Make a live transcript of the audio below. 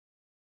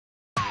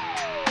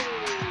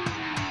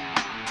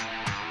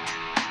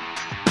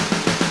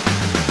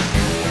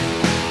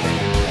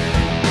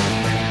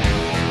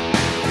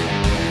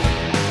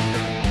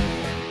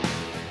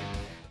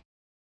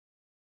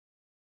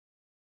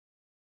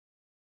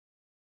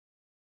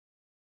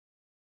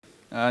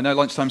I know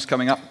lunchtime's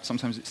coming up.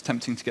 Sometimes it's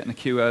tempting to get in the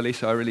queue early,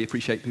 so I really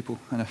appreciate people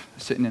kind of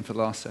sitting in for the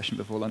last session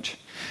before lunch.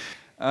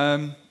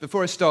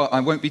 Before I start,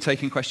 I won't be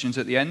taking questions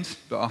at the end,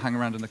 but I'll hang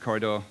around in the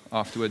corridor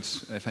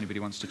afterwards. If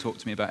anybody wants to talk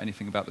to me about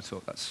anything about the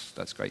talk,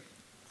 that's great.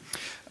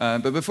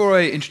 But before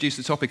I introduce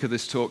the topic of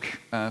this talk,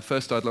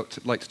 first I'd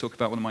like to talk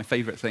about one of my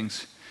favorite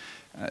things.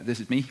 This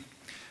is me.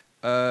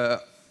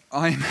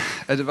 I'm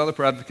a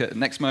developer advocate at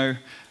Nexmo.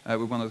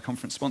 We're one of the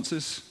conference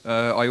sponsors.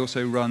 I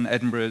also run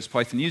Edinburgh's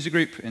Python user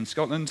group in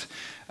Scotland.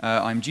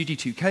 I'm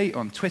GD2K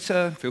on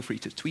Twitter. Feel free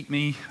to tweet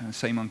me.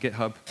 Same on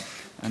GitHub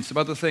and some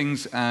other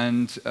things.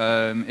 And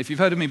if you've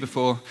heard of me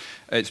before,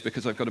 it's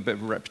because I've got a bit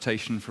of a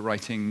reputation for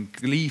writing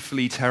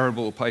gleefully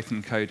terrible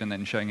Python code and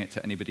then showing it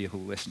to anybody who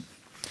will listen.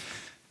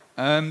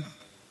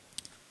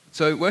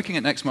 So working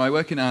at Nexmo, I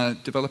work in our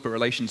developer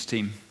relations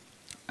team.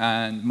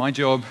 And my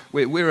job,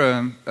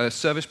 we're a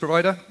service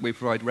provider. We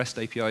provide REST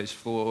APIs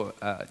for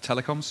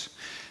telecoms,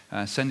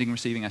 sending,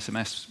 receiving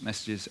SMS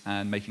messages,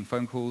 and making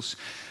phone calls.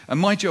 And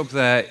my job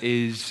there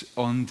is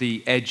on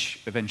the edge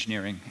of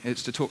engineering.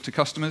 It's to talk to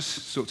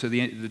customers, talk to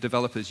the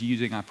developers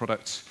using our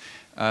products,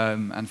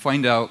 and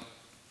find out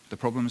the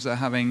problems they're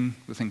having,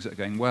 the things that are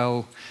going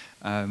well,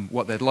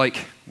 what they'd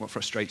like, what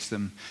frustrates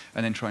them,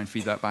 and then try and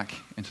feed that back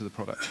into the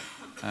product.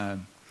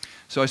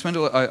 So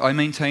I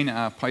maintain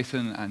our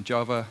Python and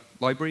Java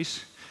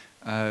libraries,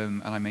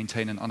 and I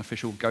maintain an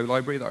unofficial Go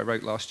library that I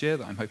wrote last year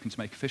that I'm hoping to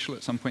make official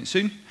at some point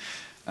soon.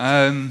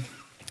 And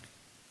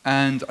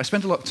I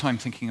spend a lot of time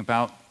thinking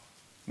about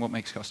what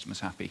makes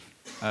customers happy.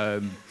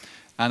 And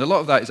a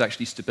lot of that is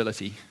actually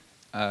stability.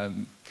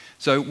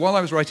 So while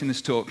I was writing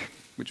this talk,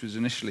 which was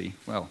initially,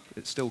 well,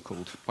 it's still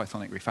called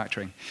Pythonic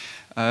Refactoring,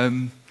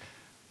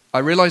 I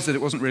realized that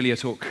it wasn't really a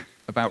talk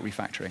about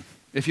refactoring.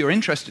 If you're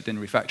interested in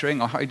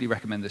refactoring, I highly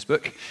recommend this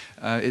book.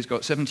 It's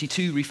got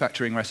 72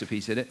 refactoring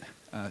recipes in it,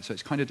 so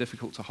it's kind of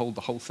difficult to hold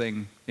the whole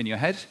thing in your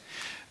head.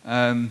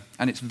 And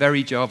it's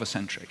very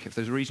Java-centric. If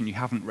there's a reason you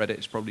haven't read it,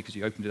 it's probably because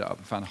you opened it up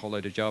and found a whole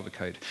load of Java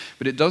code.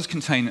 But it does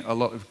contain a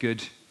lot of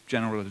good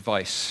general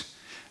advice.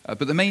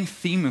 But the main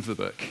theme of the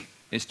book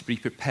is to be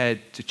prepared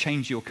to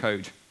change your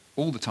code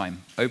all the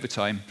time, over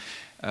time,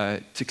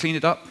 to clean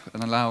it up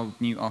and allow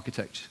new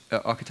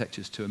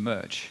architectures to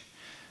emerge.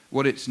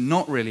 What it's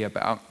not really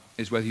about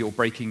is whether you're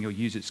breaking your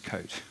user's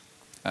code.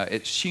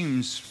 It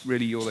assumes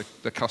really you're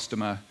the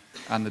customer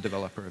and the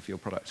developer of your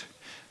product.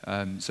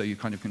 So you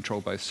kind of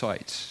control both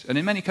sides. And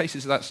in many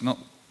cases, that's not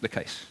the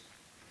case.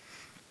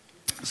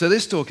 So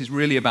this talk is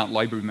really about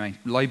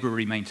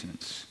library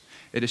maintenance.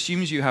 It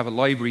assumes you have a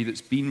library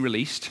that's been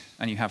released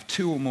and you have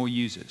 2 or more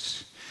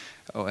users.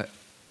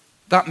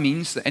 That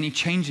means that any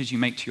changes you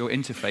make to your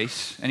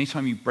interface,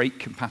 anytime you break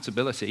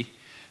compatibility,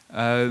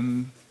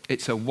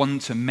 it's a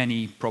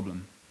one-to-many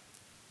problem.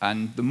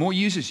 And the more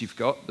users you've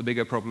got, the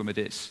bigger problem it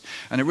is.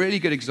 And a really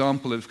good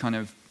example of kind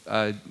of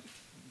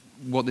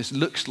what this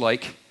looks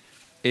like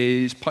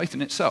is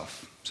Python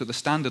itself. So the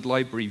standard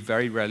library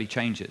very rarely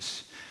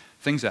changes.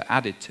 Things are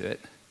added to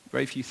it.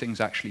 Very few things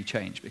actually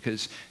change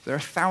because there are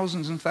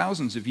thousands and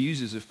thousands of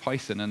users of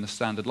Python in the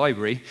standard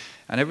library,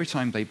 and every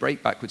time they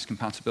break backwards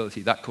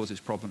compatibility, that causes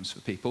problems for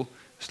people,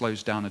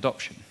 slows down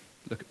adoption.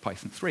 Look at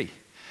Python 3.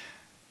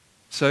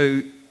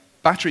 So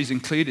batteries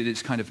included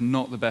is kind of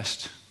not the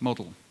best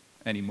model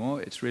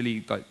anymore. It's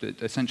really like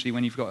essentially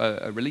when you've got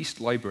a released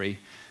library,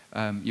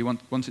 you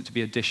want it to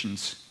be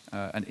additions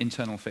and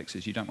internal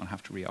fixes. You don't want to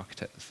have to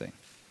re-architect the thing.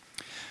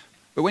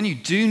 But when you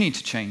do need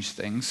to change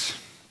things,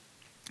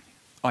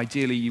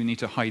 ideally you need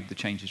to hide the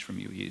changes from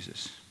your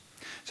users.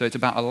 So it's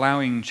about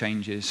allowing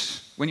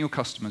changes when your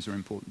customers are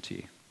important to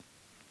you.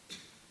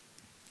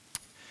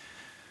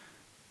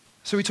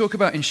 So we talk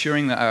about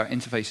ensuring that our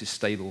interface is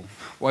stable.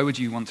 Why would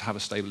you want to have a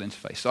stable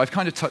interface? So I've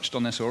kind of touched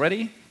on this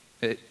already.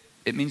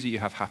 It means that you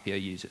have happier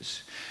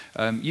users.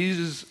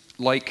 Users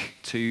like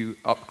to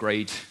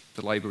upgrade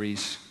the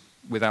libraries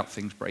without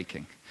things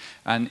breaking.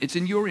 And it's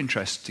in your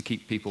interest to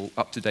keep people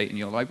up to date in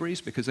your libraries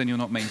because then you're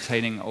not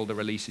maintaining older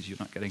releases, you're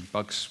not getting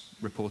bugs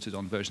reported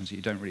on versions that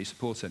you don't really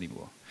support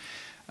anymore.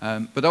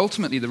 But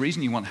ultimately, the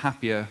reason you want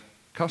happier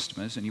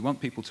customers and you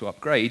want people to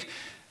upgrade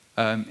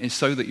is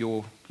so that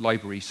your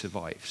library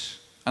survives.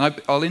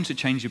 And I'll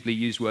interchangeably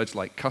use words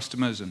like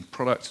customers and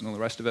products and all the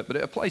rest of it, but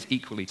it applies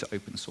equally to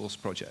open source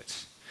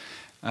projects.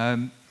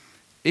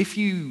 If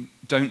you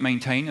don't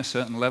maintain a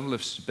certain level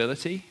of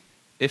stability,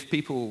 if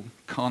people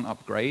can't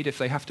upgrade, if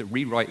they have to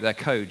rewrite their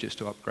code just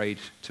to upgrade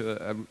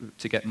to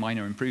get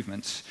minor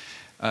improvements,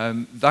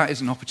 that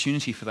is an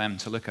opportunity for them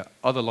to look at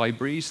other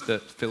libraries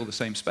that fill the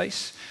same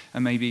space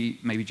and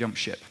maybe jump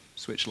ship,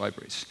 switch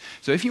libraries.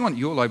 So if you want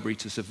your library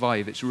to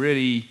survive, it's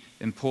really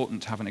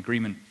important to have an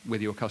agreement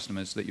with your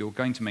customers that you're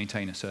going to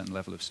maintain a certain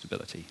level of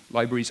stability.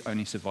 Libraries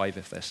only survive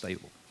if they're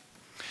stable.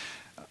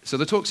 So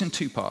the talk's in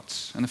 2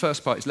 parts, and the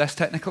first part is less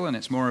technical, and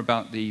it's more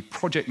about the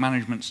project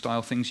management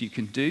style things you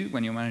can do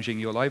when you're managing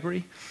your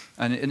library,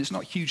 and it's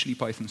not hugely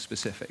Python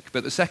specific.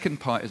 But the second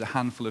part is a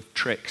handful of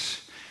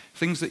tricks,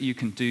 things that you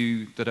can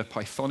do that are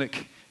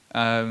Pythonic,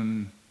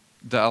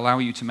 that allow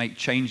you to make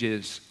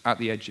changes at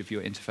the edge of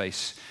your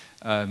interface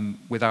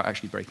without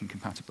actually breaking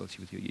compatibility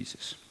with your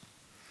users.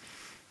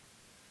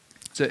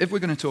 So if we're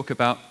going to talk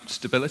about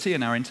stability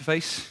in our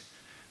interface,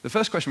 the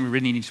first question we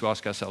really need to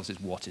ask ourselves is,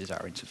 what is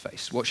our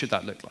interface? What should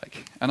that look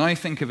like? And I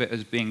think of it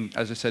as being,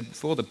 as I said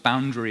before, the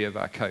boundary of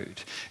our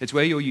code. It's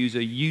where your user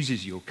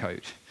uses your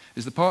code.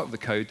 It's the part of the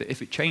code that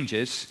if it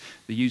changes,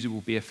 the user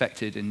will be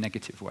affected in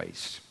negative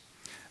ways.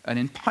 And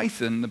in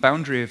Python, the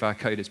boundary of our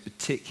code is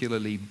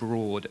particularly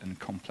broad and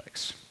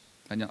complex.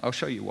 And I'll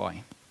show you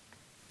why.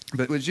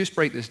 But we'll just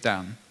break this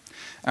down.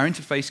 Our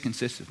interface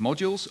consists of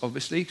modules,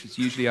 obviously, because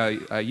usually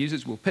our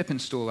users will pip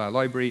install our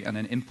library and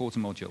then import a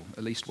module,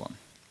 at least one.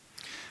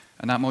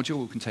 And that module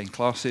will contain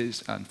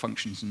classes and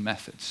functions and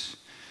methods.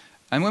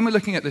 And when we're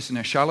looking at this in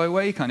a shallow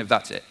way, kind of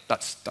that's it.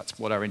 That's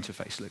what our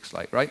interface looks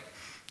like, right?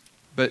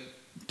 But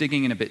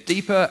digging in a bit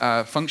deeper,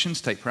 our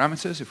functions take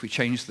parameters. If we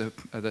change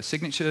the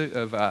signature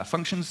of our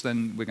functions,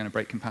 then we're going to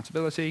break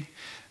compatibility.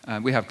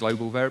 We have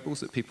global variables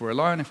that people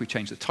rely on. If we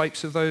change the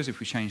types of those, if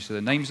we change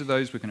the names of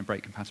those, we're going to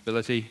break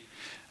compatibility.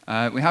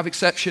 We have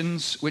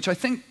exceptions, which I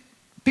think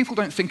people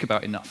don't think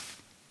about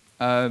enough.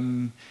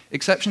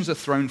 Exceptions are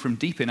thrown from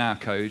deep in our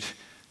code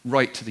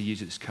right to the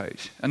user's code.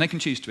 And they can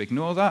choose to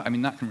ignore that. I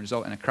mean, that can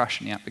result in a crash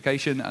in the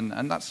application,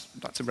 and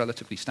that's a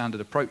relatively standard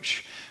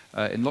approach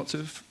in lots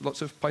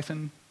of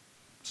Python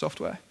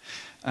software.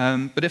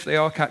 But if they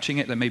are catching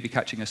it, they may be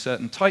catching a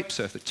certain type.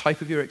 So if the type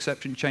of your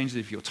exception changes,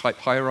 if your type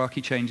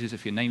hierarchy changes,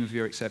 if your name of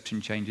your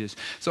exception changes,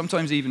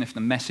 sometimes even if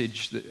the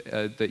message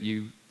that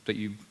you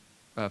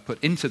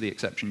put into the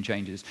exception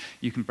changes,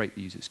 you can break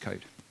the user's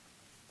code.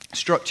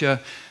 Structure,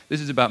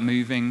 this is about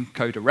moving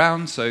code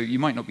around, so you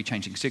might not be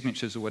changing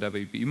signatures or whatever,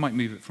 but you might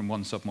move it from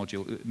one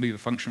submodule, move a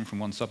function from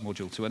one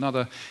submodule to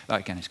another.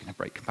 That, again, is going to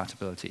break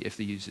compatibility if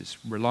the user's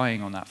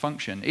relying on that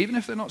function, even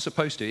if they're not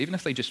supposed to, even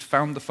if they just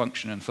found the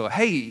function and thought,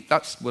 hey,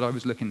 that's what I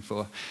was looking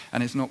for,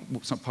 and it's not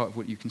part of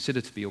what you consider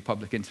to be your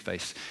public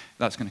interface,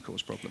 that's going to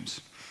cause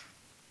problems.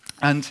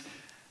 And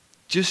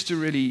just to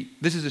really,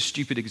 this is a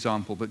stupid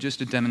example, but just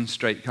to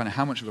demonstrate kind of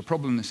how much of a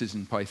problem this is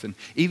in Python,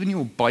 even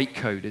your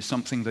bytecode is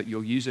something that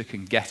your user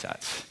can get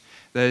at.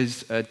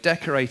 There's a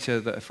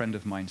decorator that a friend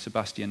of mine,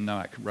 Sebastian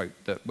Noack, wrote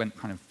that went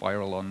kind of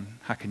viral on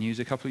Hacker News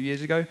a couple of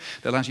years ago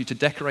that allows you to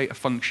decorate a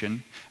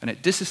function, and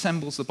it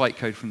disassembles the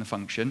bytecode from the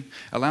function,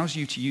 allows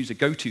you to use a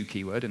goto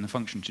keyword in the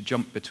function to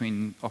jump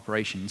between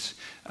operations,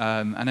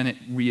 and then it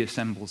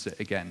reassembles it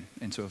again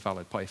into a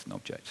valid Python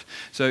object.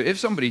 So if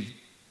somebody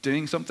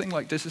doing something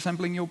like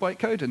disassembling your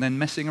bytecode and then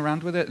messing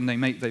around with it, and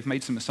they've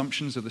made some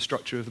assumptions of the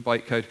structure of the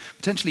bytecode,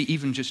 potentially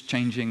even just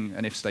changing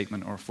an if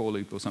statement or a for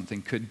loop or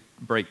something could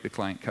break the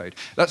client code.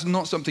 That's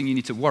not something you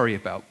need to worry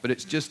about, but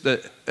it's just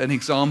an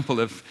example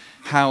of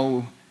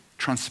how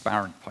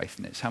transparent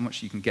Python is, how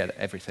much you can get at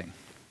everything.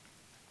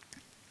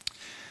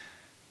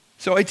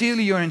 So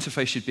ideally, your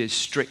interface should be as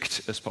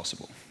strict as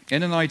possible.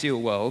 In an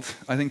ideal world,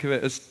 I think of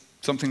it as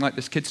something like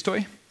this kid's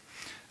toy.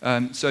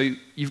 So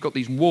you've got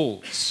these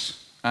walls.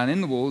 And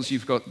in the walls,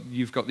 you've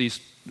got these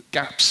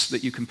gaps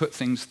that you can put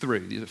things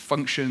through. These are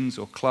functions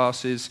or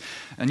classes,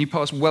 and you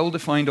pass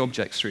well-defined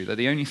objects through. They're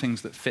the only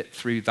things that fit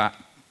through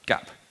that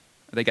gap.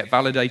 They get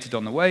validated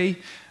on the way,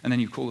 and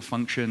then you call the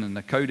function, and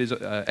the code is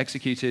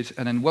executed,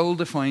 and then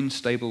well-defined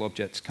stable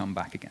objects come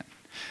back again.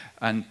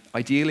 And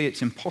ideally,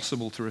 it's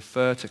impossible to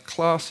refer to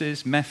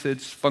classes,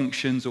 methods,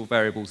 functions, or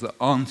variables that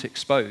aren't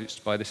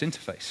exposed by this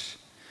interface.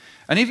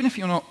 And even if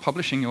you're not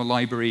publishing your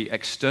library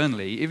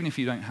externally, even if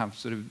you don't have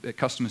sort of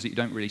customers that you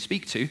don't really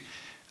speak to,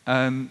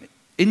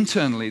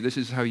 internally, this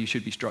is how you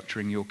should be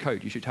structuring your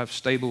code. You should have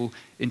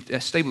stable-ish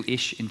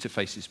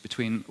interfaces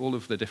between all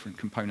of the different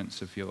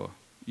components of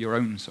your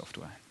own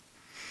software.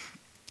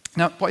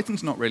 Now,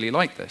 Python's not really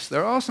like this.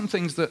 There are some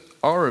things that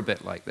are a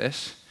bit like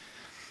this,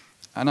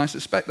 and I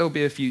suspect there'll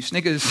be a few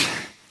sniggers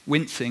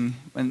wincing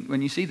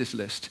when you see this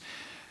list.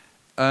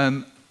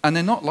 And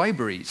they're not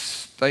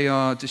libraries. They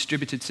are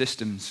distributed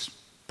systems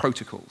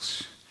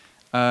protocols.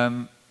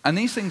 And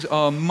these things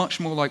are much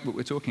more like what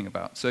we're talking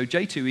about. So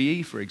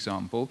J2EE, for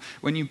example,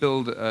 when you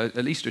build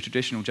at least a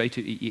traditional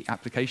J2EE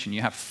application,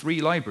 you have three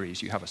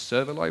libraries. You have a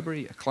server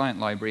library, a client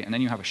library, and then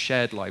you have a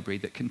shared library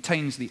that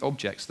contains the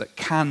objects that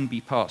can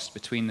be passed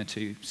between the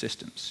two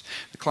systems.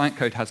 The client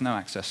code has no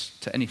access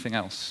to anything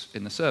else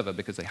in the server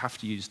because they have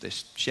to use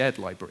this shared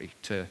library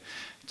to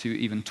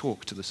even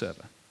talk to the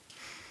server.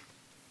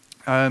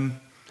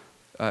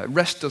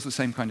 REST does the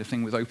same kind of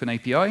thing with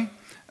OpenAPI.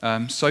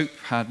 SOAP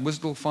had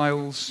WSDL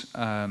files.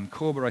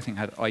 Corba, I think,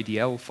 had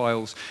IDL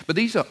files. But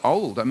these are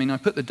old. I mean, I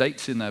put the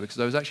dates in there because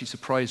I was actually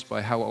surprised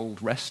by how old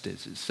REST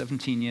is. It's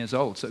 17 years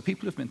old. So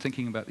people have been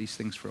thinking about these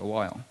things for a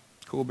while.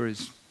 Corba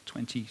is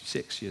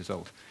 26 years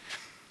old.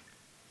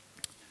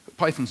 But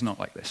Python's not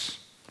like this.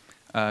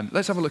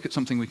 Let's have a look at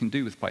something we can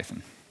do with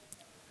Python.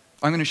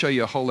 I'm going to show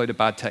you a whole load of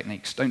bad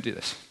techniques. Don't do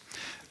this.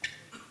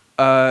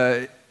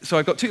 So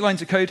I've got two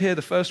lines of code here.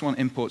 The first one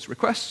imports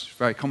requests,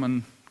 very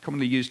common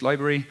commonly used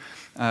library,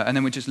 and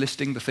then we're just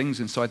listing the things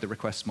inside the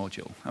requests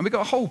module. And we've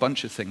got a whole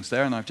bunch of things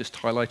there, and I've just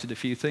highlighted a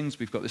few things.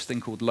 We've got this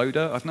thing called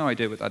loader. I've no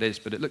idea what that is,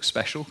 but it looks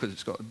special because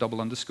it's got a double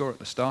underscore at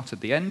the start,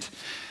 at the end.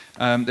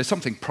 There's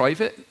something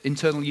private,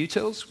 internal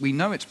utils. We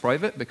know it's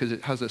private because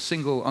it has a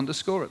single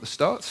underscore at the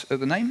start of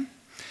the name.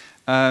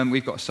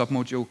 We've got a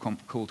submodule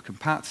called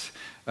compat.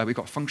 We've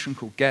got a function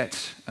called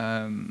get.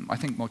 I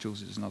think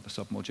modules is another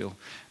submodule.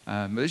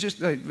 But there's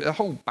just a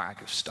whole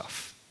bag of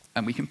stuff,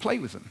 and we can play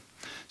with them.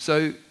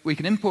 So we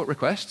can import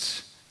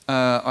requests.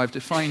 I've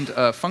defined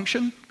a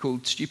function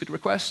called stupid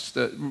requests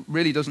that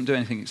really doesn't do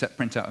anything except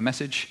print out a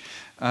message.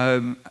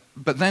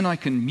 But then I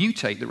can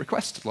mutate the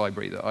request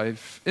library that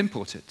I've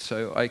imported.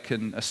 So I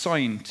can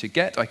assign to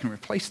get, I can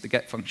replace the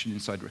get function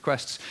inside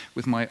requests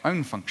with my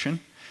own function.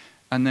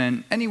 And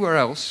then anywhere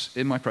else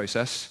in my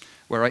process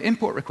where I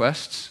import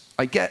requests,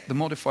 I get the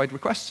modified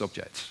requests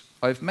object.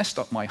 I've messed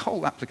up my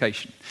whole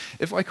application.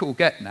 If I call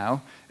get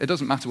now, it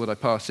doesn't matter what I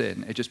pass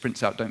in. It just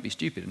prints out don't be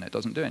stupid, and it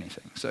doesn't do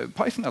anything. So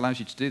Python allows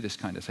you to do this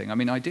kind of thing. I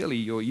mean, ideally,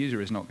 your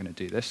user is not going to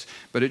do this,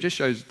 but it just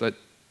shows that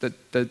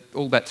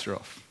all bets are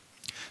off.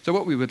 So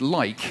what we would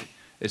like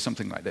is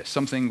something like this,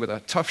 something with a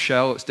tough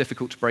shell, it's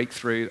difficult to break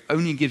through,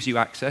 only gives you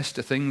access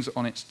to things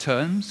on its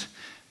terms,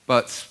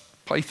 but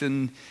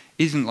Python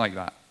isn't like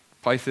that.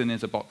 Python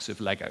is a box of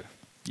Lego.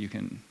 You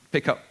can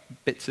pick up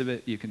bits of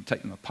it, you can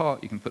take them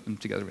apart, you can put them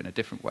together in a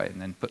different way,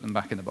 and then put them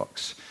back in the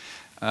box.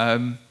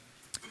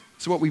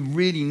 So what we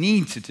really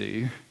need to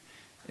do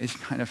is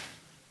kind of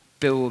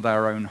build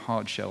our own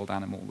hard-shelled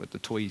animal with the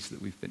toys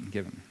that we've been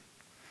given.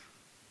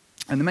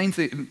 And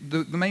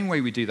the main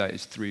way we do that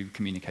is through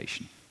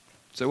communication.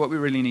 So what we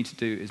really need to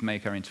do is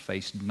make our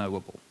interface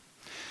knowable.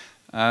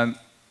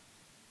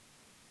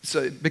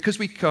 So because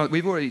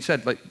we've already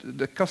said like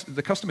the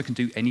customer can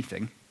do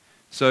anything,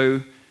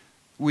 so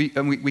we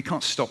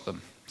can't stop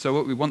them. So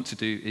what we want to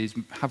do is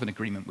have an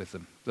agreement with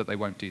them that they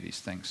won't do these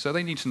things. So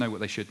they need to know what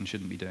they should and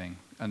shouldn't be doing,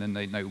 and then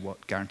they know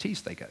what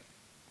guarantees they get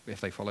if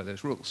they follow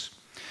those rules.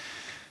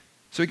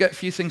 So we get a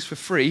few things for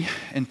free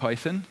in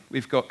Python.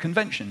 We've got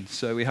conventions.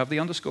 So we have the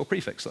underscore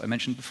prefix that I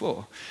mentioned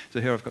before.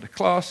 So here I've got a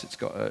class. It's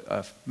got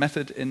a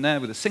method in there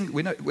with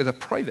a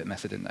private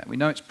method in there. We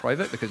know it's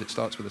private because it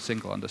starts with a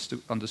single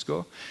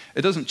underscore.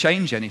 It doesn't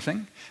change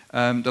anything.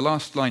 The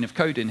last line of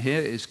code in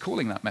here is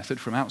calling that method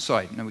from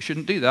outside. Now, we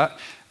shouldn't do that,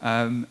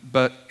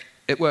 but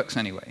it works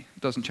anyway.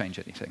 It doesn't change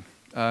anything.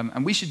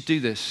 And we should do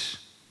this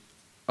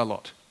a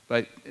lot.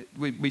 Like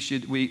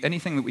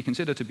anything that we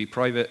consider to be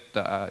private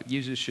that our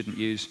users shouldn't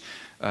use,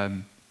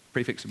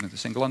 prefix them with a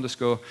single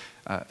underscore,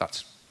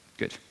 that's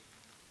good.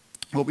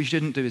 What we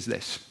shouldn't do is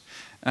this.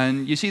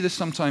 And you see this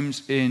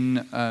sometimes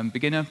in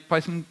beginner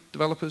Python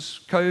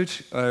developers' code,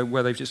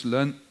 where they've just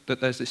learned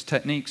that there's this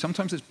technique.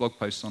 Sometimes there's blog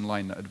posts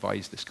online that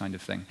advise this kind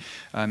of thing.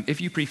 If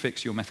you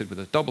prefix your method with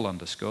a double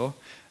underscore,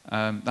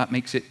 that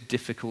makes it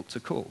difficult to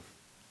call.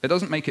 It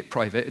doesn't make it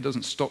private. It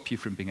doesn't stop you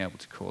from being able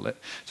to call it.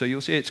 So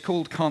you'll see it's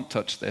called can't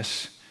touch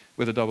this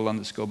with a double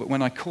underscore, but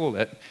when I call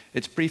it,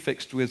 it's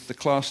prefixed with the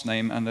class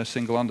name and a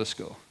single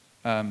underscore.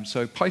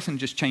 So Python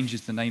just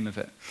changes the name of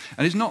it.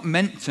 And it's not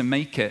meant to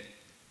make it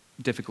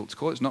difficult to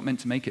call. It's not meant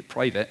to make it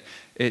private.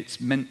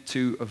 It's meant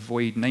to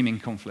avoid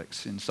naming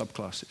conflicts in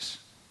subclasses.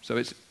 So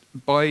it's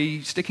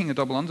by sticking a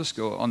double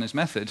underscore on this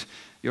method,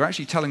 you're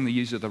actually telling the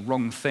user the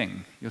wrong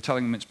thing. You're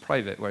telling them it's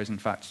private, whereas in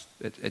fact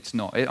it's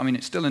not. I mean,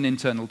 it's still an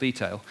internal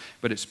detail,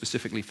 but it's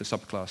specifically for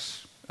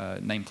subclass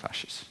name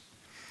clashes.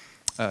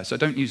 So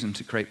don't use them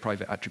to create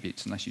private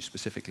attributes unless you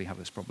specifically have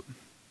this problem.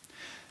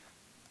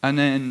 And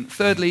then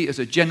thirdly, as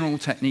a general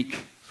technique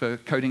for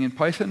coding in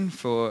Python,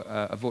 for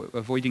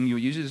avoiding your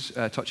users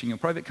touching your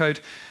private code,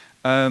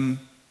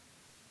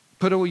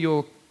 put all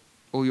your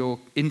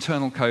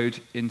internal code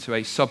into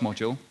a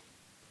submodule.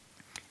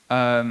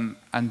 And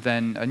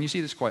you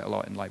see this quite a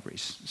lot in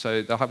libraries.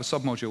 So they'll have a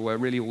submodule where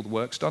really all the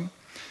work's done.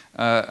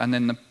 And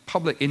then the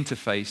public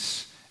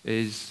interface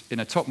is in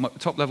a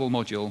top-level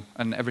module,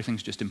 and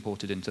everything's just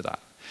imported into that.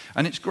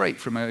 And it's great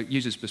from a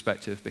user's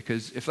perspective,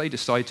 because if they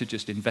decide to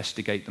just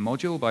investigate the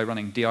module by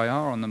running dir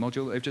on the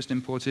module that they've just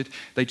imported,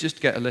 they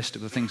just get a list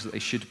of the things that they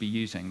should be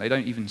using. They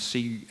don't even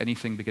see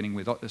anything beginning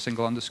with a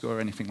single underscore or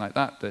anything like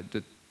that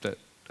that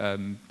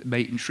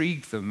may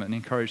intrigue them and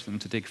encourage them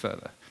to dig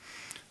further.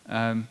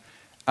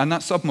 And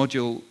that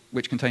submodule,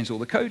 which contains all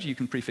the code, you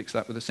can prefix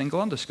that with a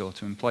single underscore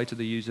to imply to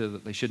the user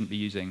that they shouldn't be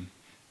using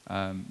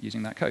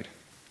that code.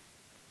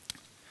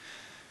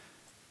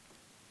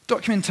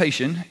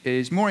 Documentation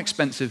is more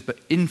expensive but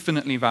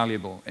infinitely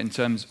valuable in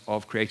terms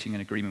of creating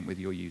an agreement with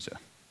your user.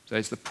 So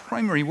it's the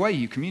primary way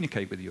you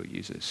communicate with your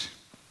users.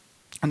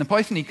 And the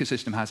Python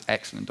ecosystem has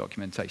excellent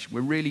documentation.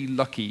 We're really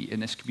lucky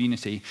in this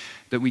community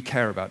that we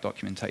care about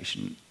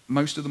documentation.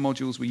 Most of the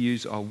modules we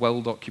use are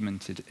well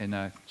documented in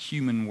a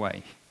human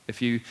way.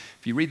 If you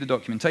read the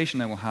documentation,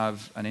 they will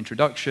have an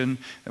introduction,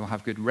 they will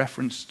have good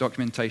reference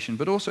documentation,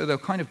 but also they'll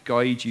kind of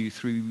guide you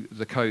through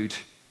the code,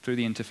 through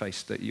the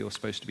interface that you're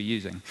supposed to be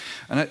using.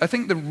 And I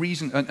think the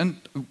reason,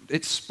 and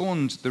it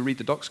spawned the Read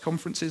the Docs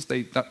conferences,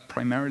 that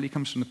primarily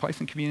comes from the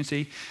Python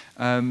community.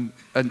 And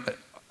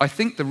I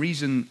think the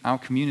reason our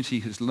community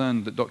has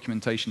learned that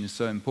documentation is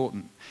so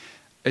important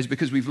is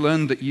because we've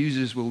learned that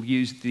users will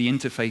use the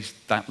interface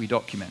that we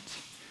document.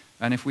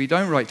 And if we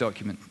don't write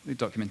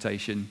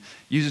documentation,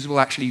 users will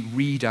actually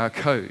read our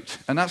code.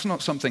 And that's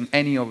not something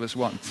any of us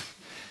want.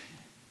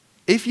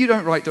 If you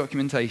don't write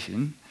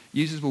documentation,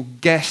 users will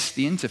guess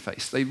the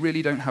interface. They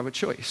really don't have a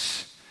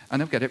choice. And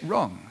they'll get it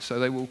wrong. So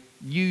they will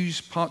use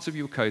parts of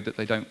your code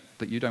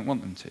that you don't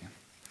want them to.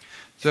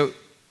 So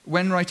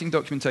when writing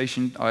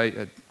documentation, I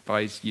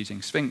advise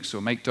using Sphinx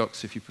or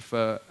MakeDocs if you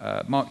prefer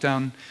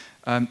Markdown.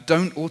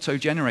 Don't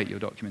auto-generate your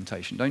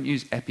documentation. Don't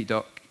use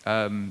epidoc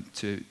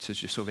to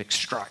just sort of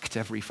extract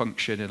every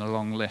function in a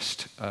long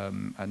list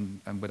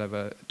and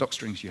whatever doc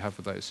strings you have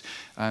for those.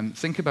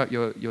 Think about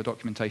your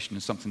documentation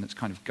as something that's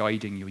kind of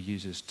guiding your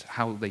users to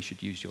how they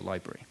should use your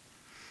library.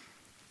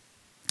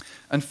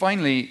 And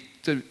finally,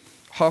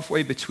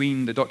 halfway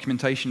between the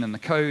documentation and the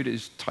code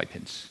is type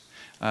hints.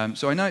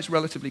 So I know it's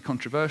relatively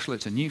controversial.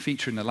 It's a new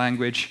feature in the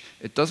language.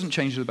 It doesn't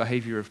change the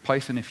behavior of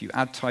Python if you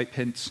add type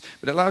hints,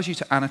 but it allows you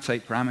to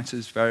annotate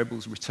parameters,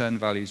 variables, return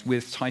values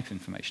with type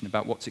information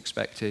about what's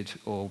expected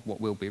or what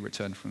will be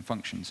returned from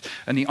functions.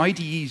 And the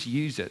IDEs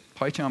use it.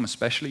 PyCharm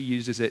especially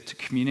uses it to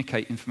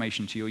communicate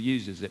information to your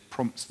users. It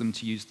prompts them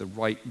to use the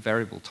right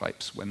variable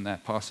types when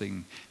they're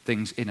passing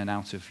things in and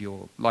out of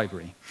your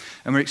library.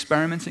 And we're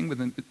experimenting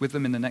with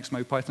them in the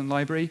Nextmo Python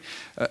library,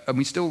 and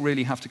we still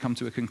really have to come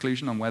to a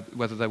conclusion on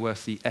whether they're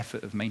worth the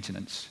effort of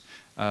maintenance.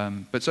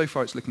 But so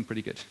far, it's looking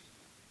pretty good.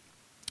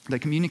 They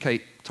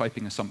communicate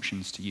typing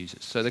assumptions to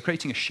users. So they're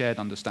creating a shared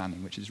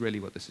understanding, which is really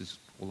what this is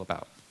all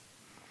about.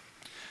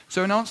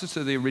 So in answer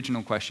to the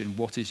original question,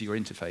 what is your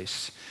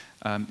interface?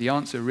 The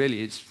answer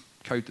really is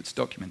code that's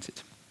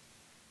documented.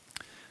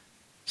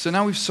 So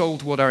now we've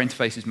solved what our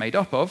interface is made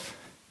up of.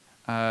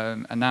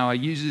 And now our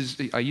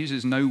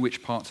users know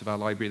which parts of our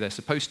library they're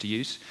supposed to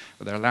use,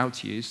 or they're allowed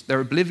to use.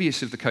 They're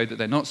oblivious of the code that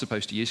they're not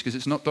supposed to use because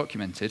it's not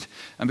documented.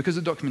 And because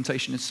the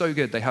documentation is so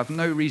good, they have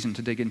no reason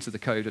to dig into the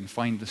code and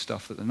find the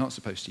stuff that they're not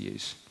supposed to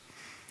use.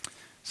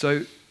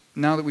 So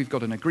now that we've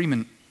got an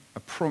agreement,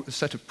 a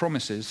set of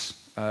promises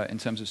in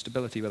terms of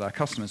stability with our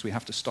customers, we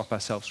have to stop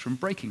ourselves from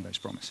breaking those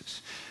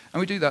promises. And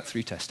we do that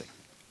through testing.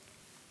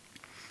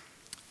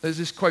 There's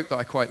this quote that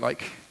I quite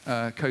like,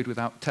 code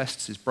without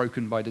tests is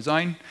broken by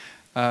design,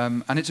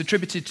 and it's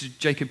attributed to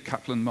Jacob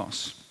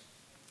Kaplan-Moss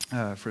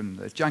from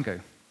the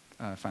Django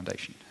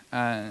Foundation.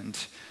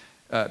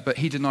 But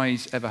he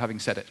denies ever having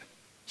said it.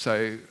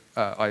 So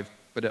I've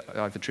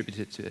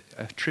attributed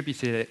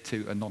it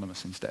to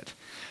Anonymous instead.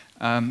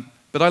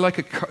 But I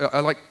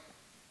like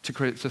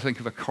to think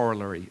of a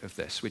corollary of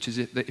this, which is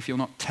that if you're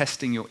not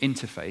testing your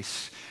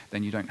interface,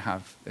 then you don't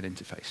have an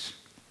interface.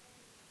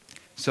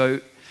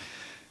 So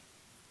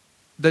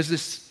there's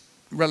this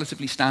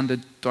relatively standard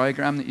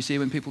diagram that you see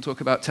when people talk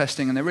about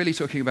testing, and they're really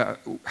talking about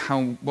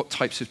what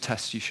types of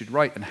tests you should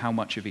write and how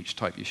much of each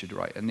type you should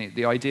write. And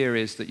the idea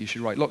is that you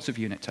should write lots of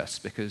unit tests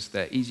because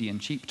they're easy and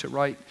cheap to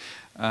write,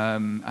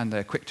 and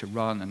they're quick to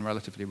run and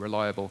relatively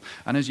reliable.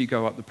 And as you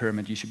go up the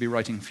pyramid, you should be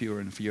writing fewer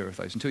and fewer of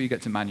those until you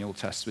get to manual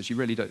tests, which you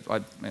really don't,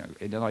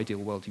 in an ideal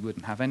world, you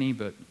wouldn't have any,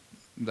 but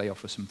they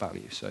offer some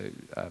value. So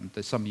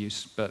there's some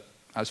use, but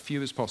as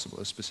few as possible,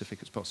 as specific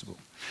as possible.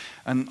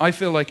 And I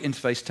feel like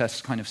interface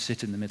tests kind of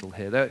sit in the middle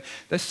here.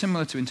 They're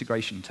similar to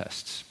integration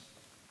tests.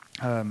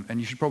 And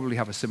you should probably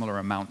have a similar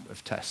amount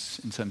of tests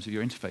in terms of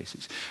your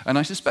interfaces. And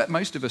I suspect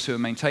most of us who are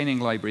maintaining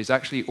libraries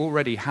actually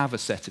already have a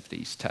set of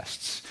these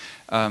tests,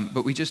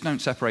 but we just don't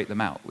separate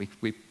them out.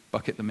 We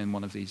bucket them in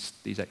one of these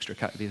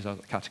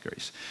other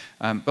categories.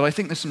 But I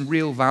think there's some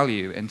real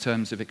value in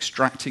terms of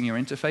extracting your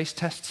interface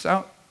tests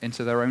out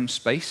into their own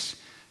space,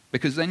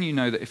 because then you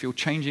know that if you're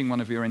changing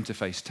one of your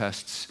interface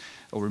tests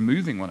or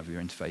removing one of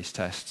your interface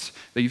tests,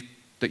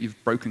 that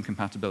you've broken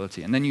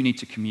compatibility. And then you need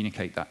to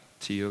communicate that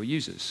to your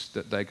users,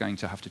 that they're going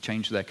to have to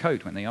change their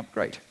code when they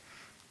upgrade.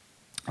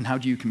 And how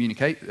do you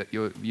communicate that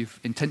you've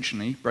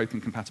intentionally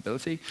broken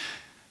compatibility?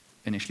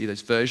 Initially,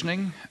 there's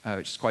versioning,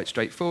 which is quite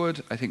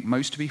straightforward. I think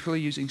most people are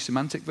using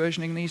semantic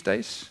versioning these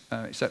days,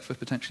 except for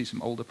potentially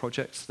some older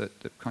projects that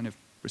kind of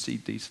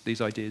received these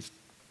ideas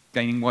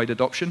gaining wide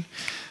adoption.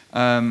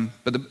 And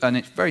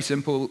it's very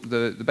simple.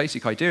 The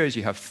basic idea is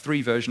you have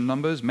 3 version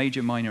numbers,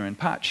 major, minor, and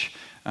patch.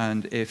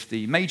 And if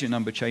the major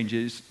number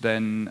changes,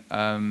 then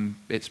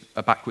it's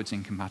a backwards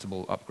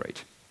incompatible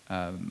upgrade.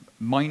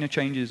 Minor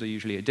changes are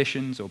usually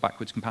additions or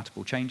backwards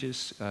compatible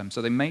changes.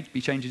 So they may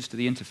be changes to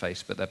the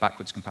interface, but they're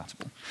backwards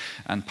compatible.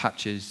 And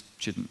patches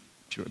shouldn't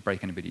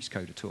break anybody's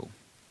code at all.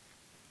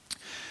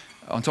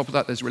 On top of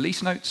that, there's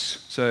release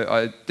notes.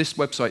 So this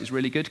website is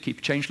really good,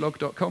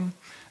 keepchangelog.com.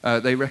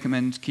 They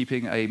recommend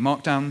keeping a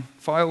markdown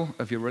file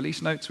of your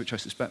release notes, which I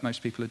suspect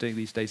most people are doing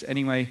these days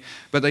anyway.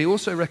 But they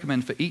also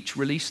recommend for each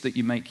release that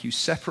you make, you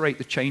separate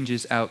the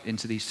changes out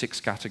into these 6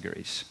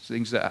 categories. So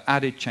things that are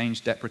added,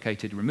 changed,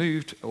 deprecated,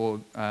 removed, or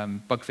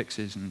bug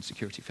fixes and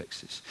security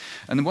fixes.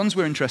 And the ones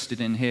we're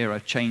interested in here are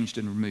changed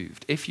and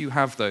removed. If you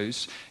have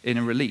those in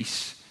a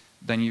release,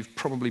 then you've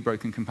probably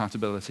broken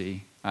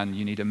compatibility and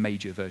you need a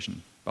major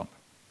version bump.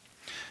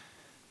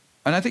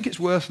 And I think it's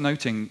worth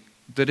noting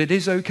that it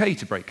is okay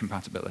to break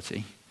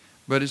compatibility,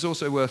 but it's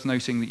also worth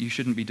noting that you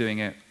shouldn't be doing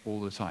it all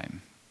the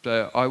time.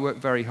 So I work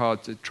very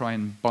hard to try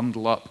and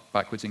bundle up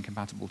backwards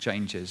incompatible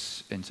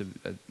changes into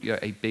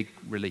a big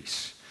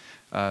release,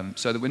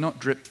 so that we're not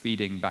drip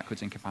feeding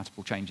backwards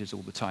incompatible changes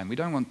all the time. We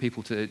don't want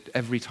people to,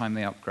 every time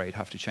they upgrade,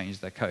 have to change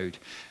their code.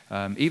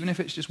 Even if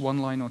it's just 1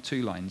 line or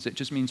 2 lines, it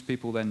just means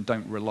people then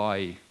don't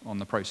rely on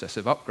the process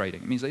of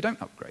upgrading. It means they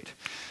don't upgrade.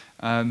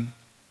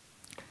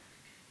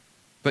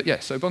 But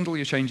yeah, so bundle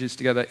your changes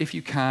together. If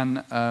you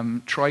can,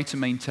 try to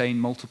maintain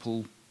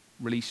multiple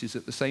releases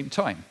at the same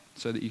time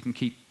so that you can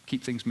keep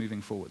things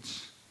moving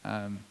forwards.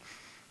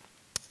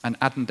 And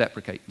add and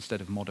deprecate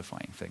instead of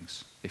modifying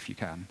things, if you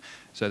can.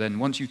 So then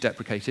once you've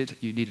deprecated,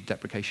 you need a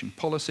deprecation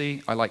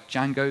policy. I like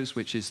Django's,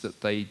 which is that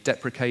they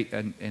deprecate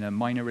in a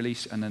minor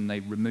release, and then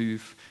they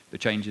remove the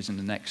changes in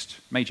the next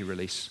major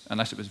release,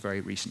 unless it was very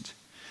recent.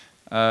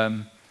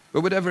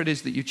 But whatever it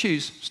is that you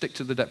choose, stick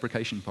to the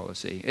deprecation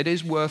policy. It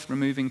is worth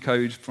removing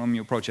code from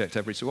your project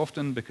every so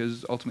often,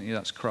 because ultimately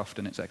that's cruft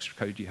and it's extra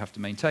code you have to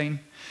maintain.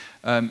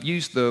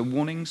 Use the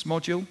warnings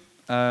module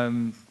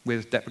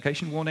with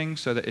deprecation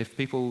warnings, so that if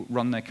people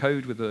run their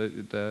code with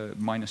the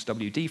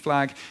 -WD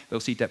flag,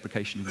 they'll see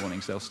deprecation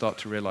warnings. They'll start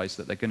to realize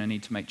that they're going to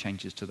need to make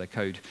changes to their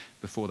code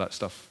before that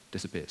stuff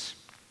disappears.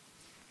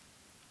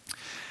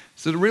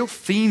 So the real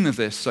theme of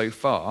this so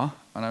far,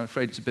 and I'm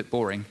afraid it's a bit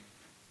boring,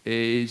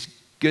 is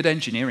good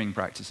engineering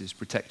practices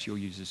protect your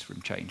users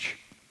from change.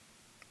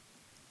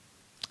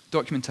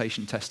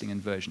 Documentation, testing,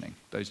 and versioning.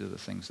 Those are the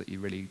things that you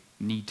really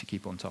need to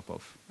keep on top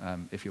of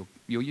if your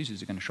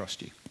users are going to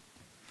trust you.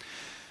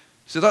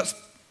 So that's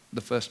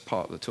the first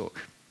part of the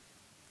talk.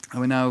 And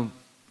we're now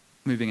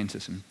moving into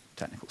some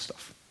technical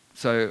stuff.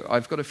 So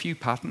I've got a few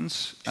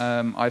patterns.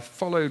 I've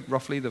followed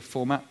roughly the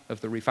format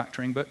of the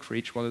refactoring book for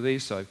each one of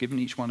these. So I've given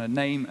each one a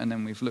name, and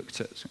then we're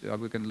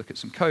going to look at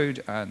some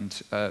code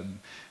and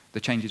the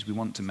changes we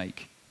want to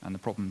make and the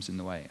problems in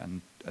the way,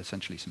 and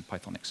essentially some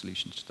Pythonic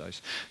solutions to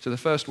those. So the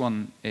first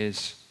one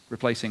is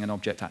replacing an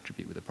object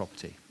attribute with a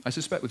property. I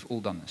suspect we've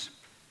all done this.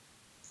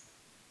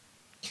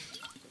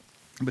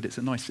 But it's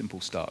a nice,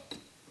 simple start.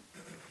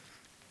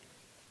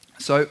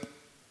 So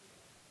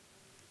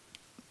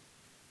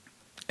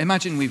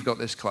imagine we've got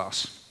this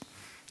class.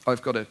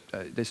 I've got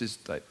this is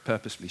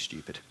purposefully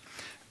stupid.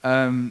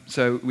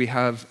 So we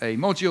have a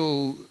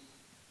module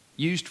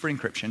used for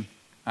encryption,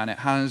 and it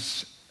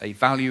has a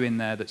value in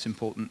there that's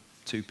important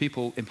to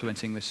people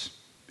implementing this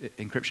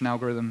encryption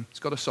algorithm. It's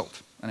got a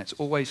salt, and it's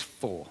always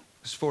 4,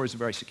 because 4 is a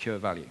very secure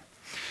value.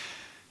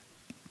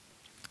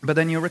 But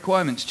then your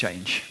requirements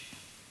change.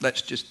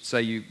 Let's just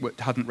say you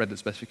hadn't read the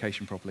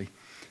specification properly.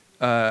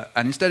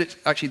 And instead, it's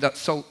actually that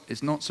salt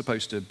is not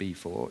supposed to be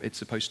 4. It's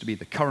supposed to be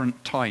the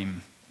current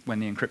time when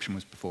the encryption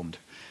was performed.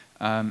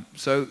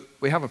 So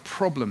we have a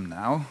problem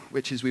now,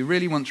 which is we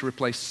really want to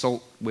replace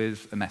salt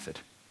with a method.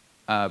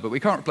 But we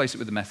can't replace it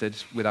with a method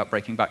without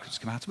breaking backwards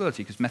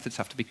compatibility, because methods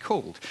have to be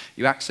called.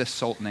 You access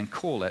salt and then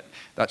call it.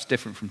 That's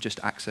different from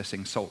just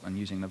accessing salt and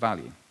using the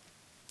value.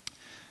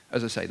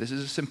 As I say, this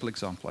is a simple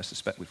example. I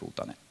suspect we've all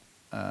done it.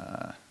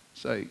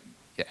 So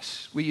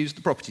yes, we use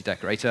the property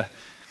decorator.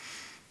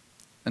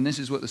 And this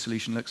is what the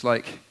solution looks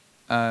like.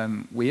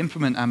 We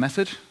implement our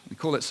method, we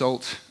call it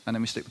salt, and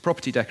then we stick the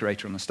property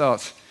decorator on the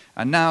start.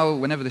 And now,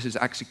 whenever this is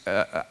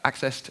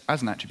accessed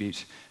as an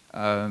attribute,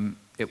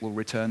 it will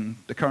return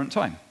the current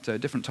time, so a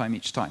different time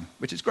each time,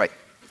 which is great.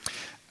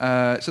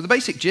 So the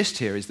basic gist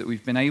here is that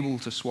we've been able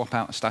to swap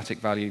out a static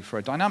value for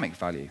a dynamic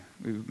value.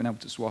 We've been able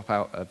to swap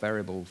out a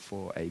variable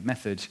for a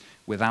method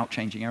without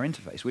changing our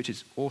interface, which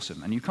is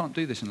awesome. And you can't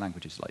do this in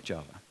languages like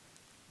Java.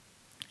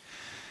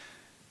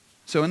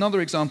 So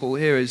another example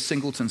here is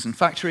singletons and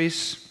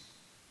factories.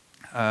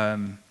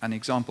 An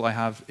example I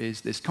have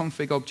is this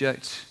config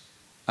object.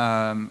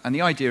 And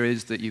the idea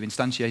is that you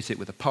instantiate it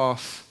with a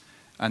path,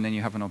 and then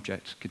you have an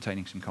object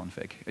containing some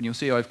config. And you'll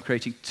see I've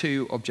created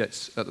 2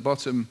 objects at the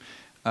bottom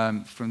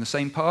from the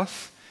same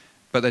path,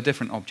 but they're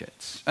different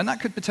objects. And that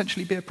could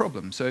potentially be a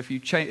problem. So if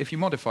you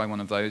modify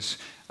one of those,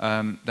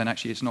 then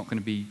actually it's not going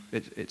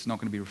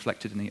to be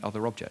reflected in the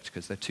other object,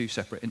 because they're 2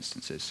 separate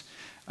instances.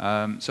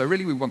 So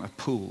really we want a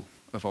pool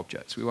of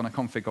objects. We want a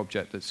config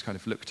object that's kind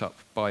of looked up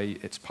by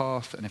its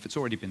path, and if it's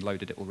already been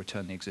loaded, it will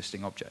return the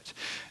existing object.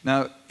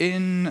 Now,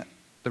 in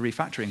the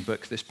refactoring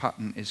book, this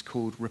pattern is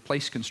called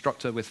replace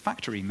constructor with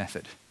factory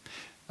method.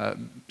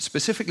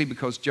 Specifically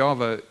because in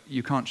Java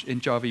you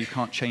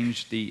can't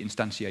change the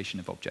instantiation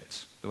of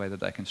objects, the way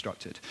that they're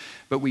constructed.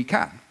 But we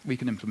can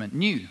implement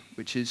new,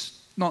 which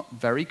is not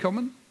very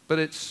common, but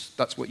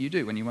that's what you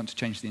do when you want to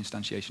change the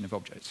instantiation of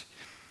objects.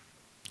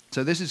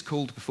 So this is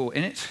called before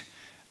init,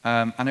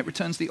 and it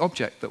returns the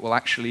object that will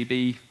actually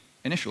be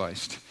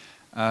initialized.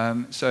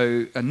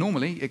 And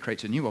normally it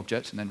creates a new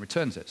object and then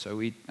returns it.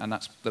 And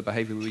that's the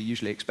behavior we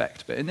usually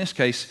expect. But in this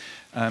case,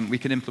 we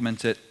can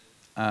implement it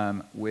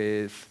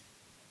with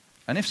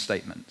an if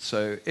statement.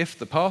 So if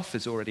the path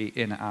is already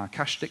in our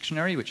cache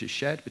dictionary, which is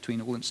shared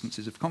between all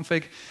instances of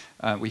config,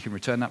 we can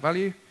return that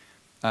value.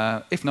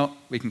 If not,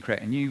 we can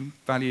create a new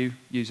value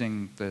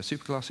using the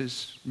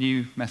superclasses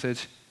new method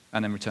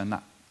and then return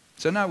that.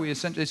 So now we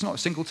essentially, it's not a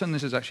singleton,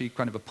 this is actually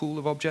kind of a pool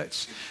of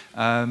objects.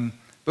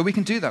 But we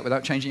can do that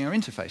without changing our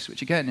interface,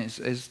 which again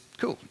is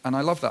cool. And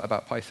I love that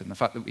about Python, the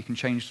fact that we can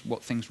change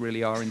what things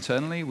really are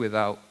internally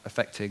without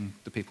affecting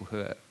the people who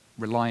are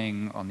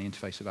relying on the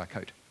interface of our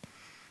code.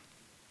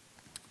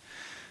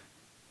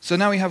 So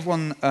now we have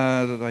one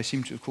that I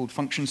seem to have called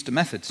functions to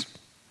methods.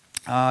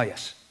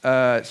 Yes.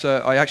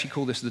 So I actually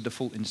call this the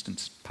default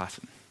instance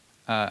pattern.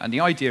 And the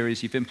idea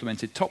is you've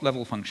implemented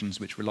top-level functions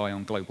which rely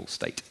on global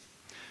state.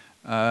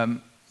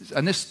 And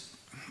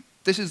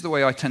this is the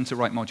way I tend to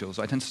write modules.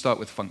 I tend to start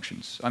with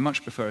functions. I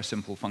much prefer a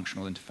simple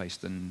functional interface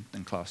than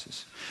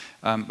classes.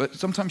 But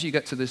sometimes you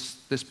get to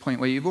this point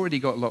where you've already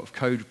got a lot of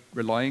code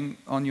relying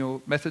on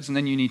your methods, and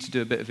then you need to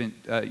do a bit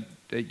of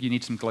you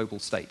need some global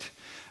state.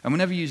 And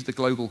whenever you use the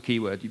global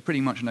keyword, you pretty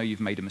much know you've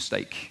made a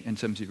mistake in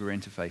terms of your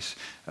interface.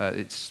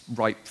 It's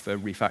ripe for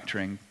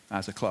refactoring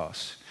as a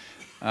class.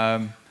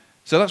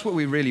 So that's what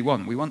we really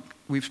want.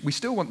 We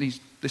still want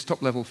this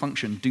top-level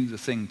function do the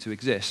thing to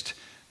exist,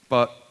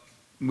 but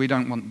we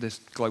don't want this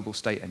global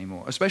state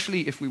anymore,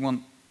 especially if we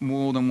want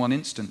more than one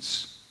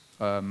instance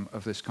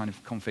of this kind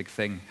of config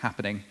thing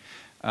happening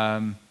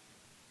and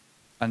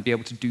be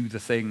able to do the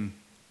thing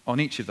on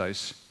each of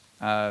those.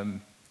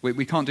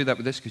 We can't do that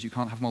with this because you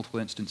can't have multiple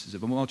instances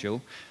of a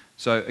module.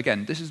 So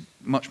again, this is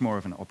much more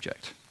of an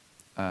object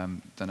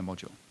than a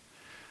module.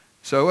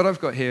 So what I've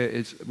got here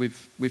is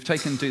we've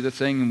taken do the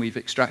thing and we've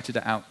extracted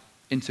it out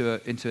into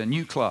a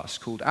new class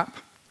called app.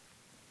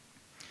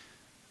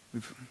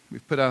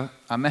 We've put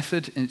our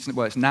method,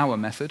 it's now a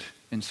method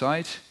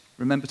inside.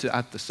 Remember to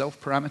add the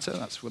self parameter.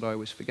 That's what I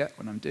always forget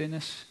when I'm doing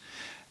this.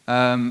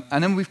 And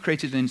then we've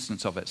created an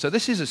instance of it. So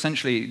this is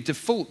essentially,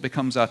 default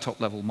becomes our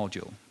top-level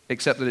module,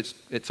 except that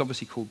it's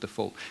obviously called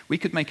default. We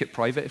could make it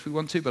private if we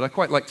want to, but I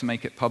quite like to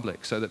make it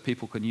public so that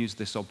people can use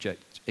this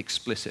object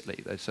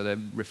explicitly. So they're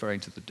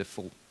referring to the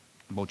default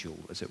module,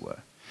 as it were.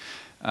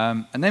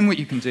 And then what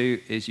you can do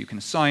is you can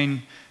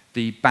assign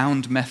the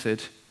bound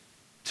method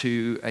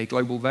to a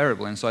global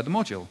variable inside the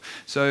module.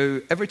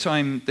 So every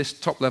time this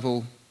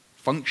top-level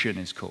function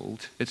is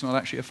called, it's not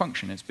actually a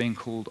function, it's being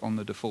called on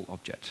the default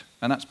object.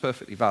 And that's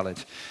perfectly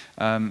valid.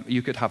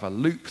 You could have a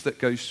loop that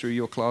goes through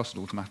your class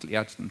and automatically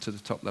adds them to the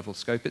top-level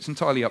scope. It's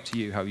entirely up to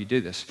you how you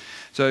do this.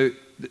 So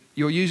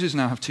your users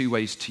now have two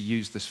ways to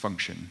use this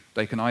function.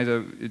 They can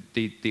either,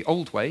 the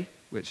old way,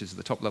 which is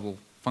the top-level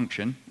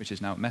function, which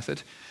is now a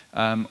method,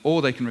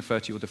 or they can refer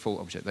to your default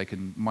object. They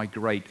can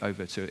migrate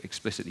over to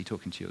explicitly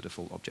talking to your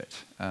default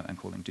object and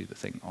calling do the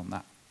thing on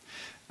that.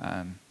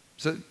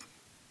 So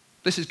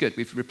this is good.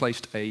 We've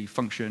replaced a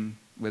function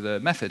with a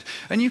method.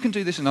 And you can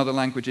do this in other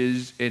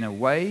languages in a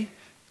way,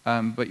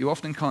 but you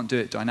often can't do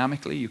it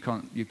dynamically. You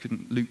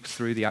couldn't loop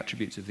through the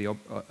attributes of the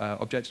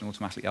objects and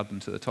automatically add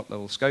them to the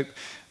top-level scope.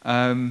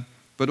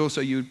 But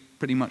also, you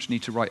pretty much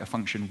need to write a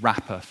function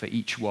wrapper for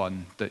each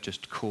one that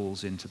just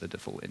calls into the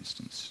default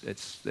instance.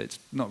 It's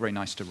not very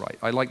nice to write.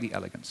 I like the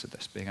elegance of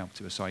this, being able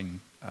to assign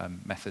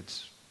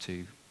methods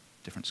to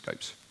different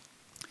scopes.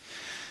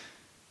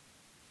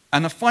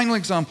 And the final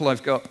example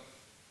I've got,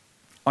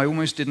 I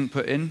almost didn't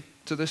put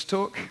into this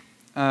talk.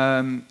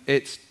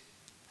 It's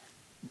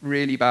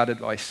really bad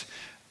advice.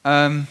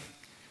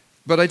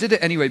 But I did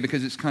it anyway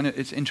because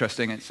it's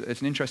interesting. It's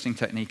an interesting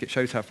technique. It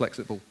shows how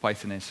flexible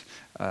Python is.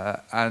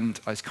 And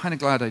I was kind of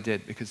glad I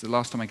did because the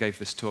last time I gave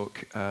this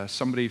talk,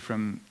 somebody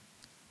from,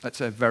 let's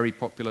say, a very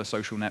popular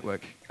social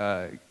network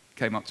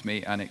came up to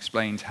me and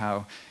explained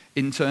how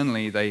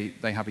internally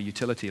they have a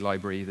utility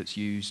library that's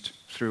used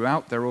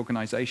throughout their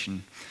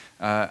organization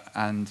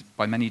and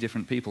by many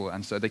different people.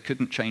 And so they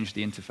couldn't change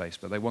the interface,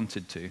 but they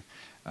wanted to.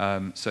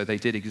 So they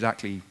did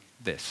exactly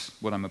this,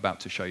 what I'm about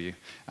to show you.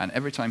 And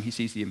every time he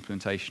sees the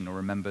implementation or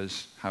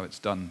remembers how it's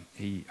done,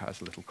 he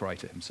has a little cry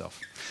to himself.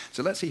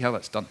 So let's see how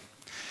that's done.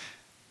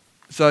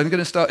 So I'm going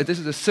to start, this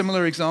is a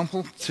similar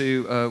example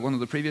to one of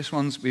the previous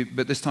ones,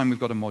 but this time we've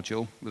got a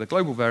module with a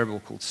global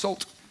variable called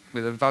salt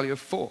with a value of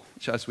 4,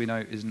 which as we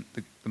know isn't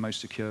the most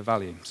secure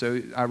value.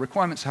 So our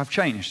requirements have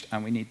changed,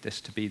 and we need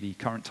this to be the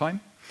current time.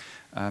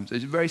 So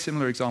it's a very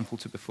similar example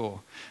to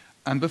before.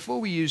 And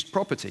before we used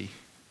property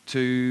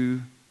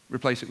to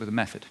replace it with a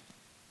method.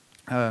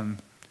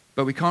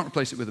 But we can't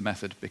replace it with a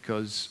method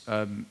because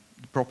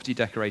the property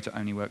decorator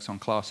only works on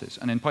classes.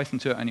 And in Python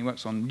 2, it only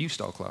works on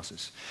new-style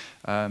classes.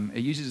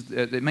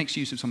 It makes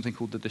use of something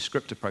called the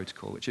descriptor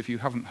protocol, which if you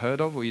haven't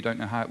heard of or you don't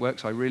know how it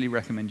works, I really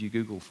recommend you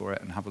Google for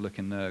it and have a look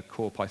in the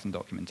core Python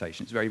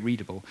documentation. It's very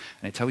readable,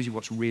 and it tells you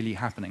what's really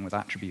happening with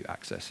attribute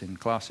access in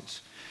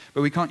classes.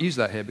 But we can't use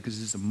that here because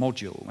this is a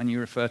module. When you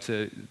refer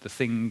to the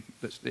thing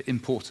that's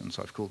important,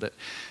 so I've called it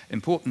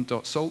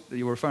important.salt,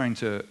 you're referring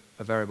to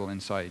a variable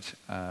inside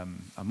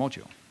a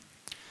module.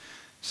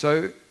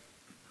 So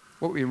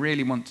what we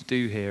really want to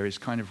do here is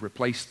kind of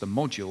replace the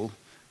module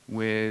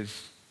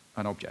with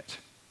an object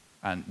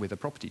and with a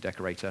property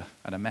decorator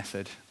and a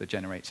method that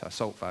generates our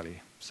salt value.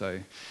 So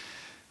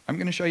I'm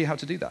going to show you how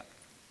to do that.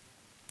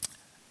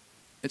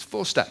 It's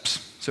 4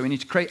 steps. So we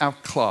need to create our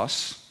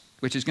class,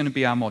 which is going to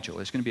be our module.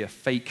 It's going to be a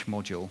fake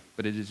module,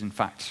 but it is in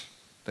fact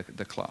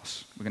the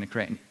class. We're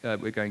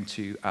going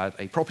to add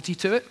a property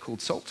to it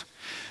called salt.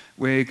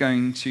 We're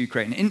going to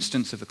create an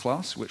instance of the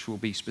class, which will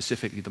be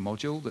specifically the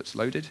module that's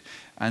loaded.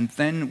 And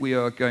then we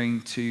are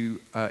going to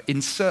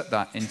insert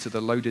that into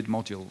the loaded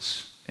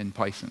modules in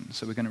Python.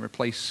 So we're going to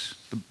replace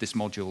this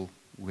module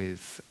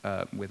with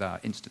our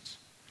instance.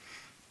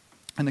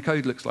 And the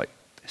code looks like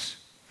this.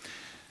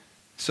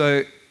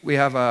 So we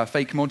have our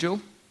fake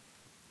module,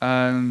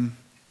 and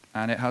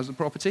it has a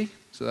property.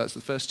 So that's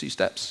the first 2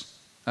 steps.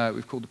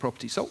 We've called the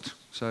property salt.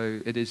 So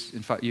it is,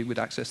 in fact, you would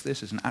access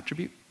this as an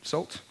attribute,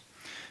 salt.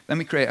 Then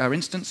we create our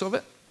instance of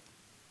it.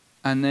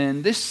 And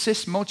then this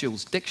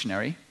sysmodules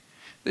dictionary,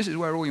 this is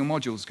where all your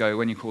modules go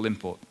when you call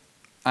import.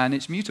 And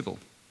it's mutable,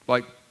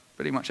 like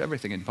pretty much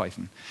everything in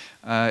Python.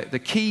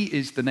 The key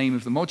is the name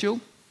of the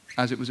module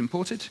as it was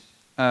imported,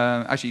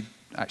 actually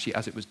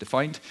as it was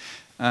defined.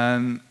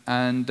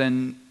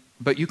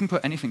 But you can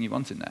put anything you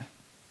want in there.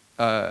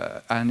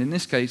 And in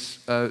this case,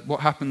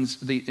 what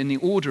happens, in the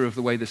order of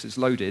the way this is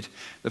loaded,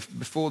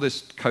 before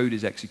this code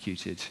is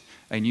executed,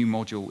 a new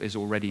module is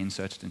already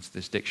inserted into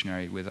this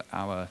dictionary with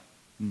our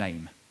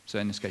name. So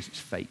in this case, it's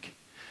fake.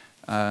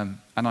 And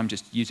I'm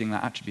just using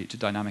that attribute to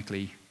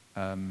dynamically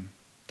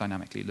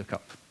look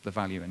up the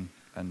value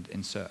and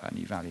insert a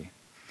new value.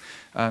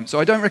 So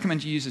I don't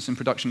recommend you use this in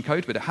production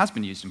code, but it has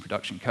been used in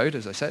production code,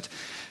 as I said.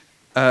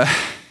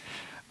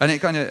 And it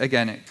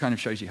kind of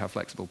shows you how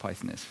flexible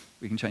Python is.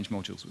 We can change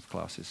modules with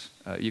classes.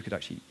 You could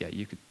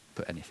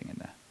put anything in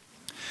there.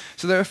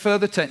 So there are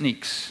further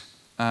techniques.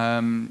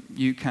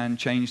 You can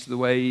change the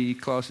way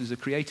classes are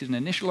created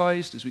and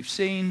initialized, as we've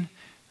seen.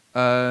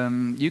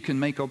 You can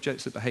make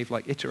objects that behave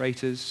like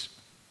iterators.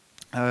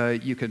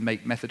 You can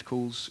make method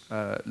calls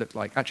look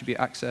like attribute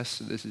access.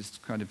 So this is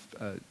kind of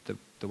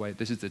the way.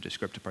 This is the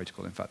descriptor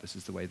protocol. In fact, this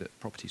is the way that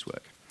properties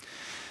work.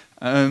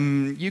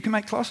 You can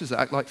make classes that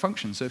act like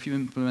functions. So if you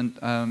implement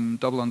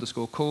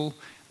 _call,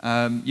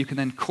 you can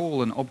then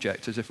call an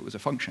object as if it was a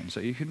function. So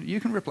you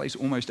can replace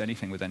almost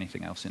anything with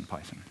anything else in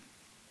Python.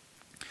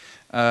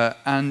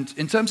 And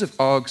in terms of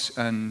args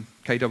and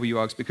KW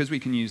args, because we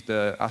can use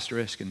the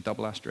asterisk and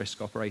double asterisk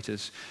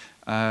operators,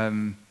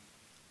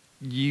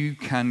 you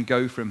can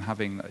go from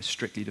having a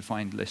strictly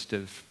defined list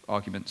of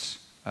arguments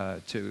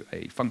to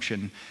a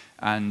function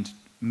and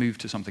move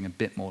to something a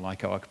bit more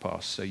like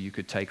argparse. So you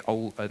could take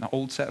an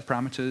old set of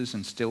parameters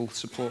and still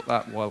support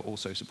that while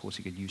also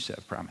supporting a new set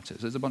of parameters.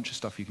 There's a bunch of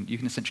stuff you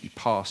can essentially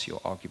pass your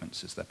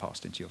arguments as they're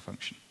passed into your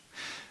function.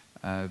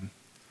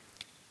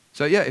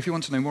 So yeah, if you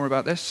want to know more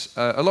about this,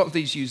 a lot of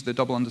these use the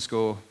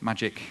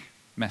 _magic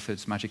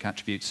methods, magic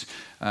attributes.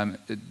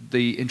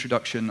 The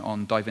introduction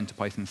on Dive into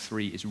Python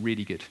 3 is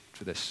really good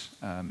for this,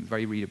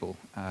 very readable,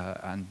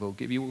 and will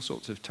give you all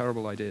sorts of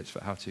terrible ideas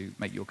for how to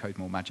make your code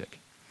more magic.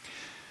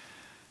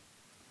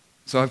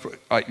 So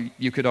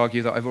you could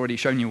argue that I've already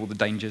shown you all the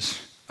dangers,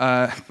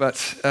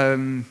 but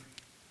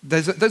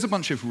there's a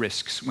bunch of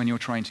risks when you're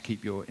trying to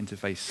keep your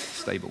interface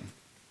stable.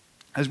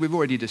 As we've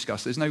already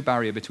discussed, there's no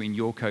barrier between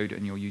your code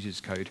and your user's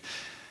code.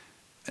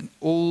 And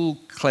all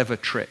clever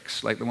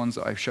tricks, like the ones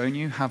that I've shown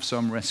you, have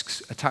some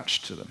risks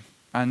attached to them.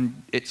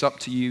 And it's up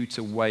to you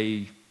to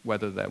weigh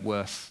whether they're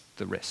worth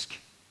the risk.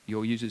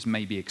 Your users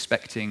may be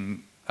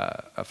expecting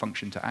a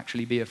function to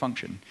actually be a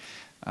function.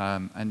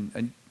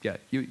 When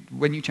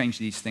you change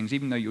these things,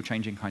 even though you're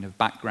changing kind of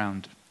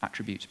background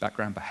attributes,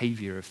 background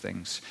behavior of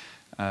things,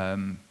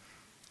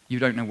 you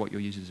don't know what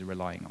your users are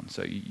relying on.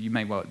 So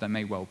there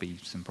may well be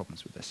some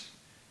problems with this.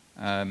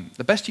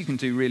 The best you can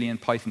do really in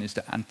Python is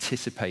to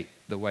anticipate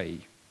the way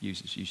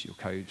users use your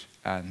code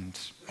and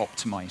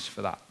optimize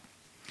for that.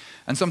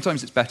 And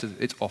sometimes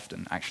it's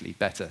often actually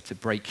better to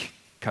break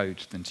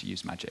code than to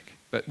use magic.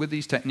 But with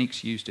these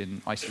techniques used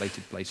in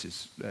isolated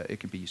places, it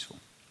can be useful.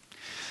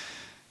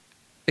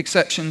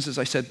 Exceptions, as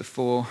I said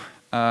before,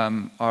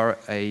 are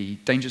a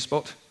danger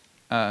spot.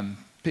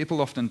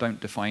 People often don't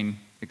define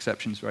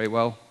exceptions very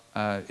well.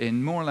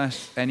 In more or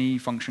less any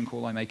function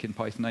call I make in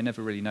Python, I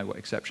never really know what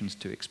exceptions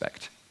to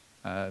expect.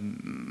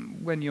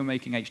 When you're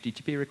making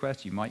HTTP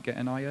requests, you might get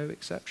an I/O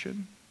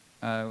exception.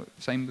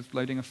 Same with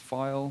loading a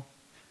file.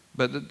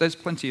 But there's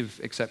plenty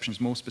of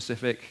exceptions, more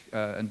specific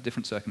and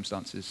different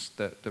circumstances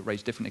that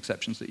raise different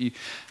exceptions that you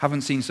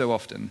haven't seen so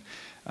often.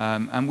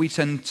 And we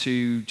tend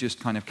to just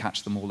kind of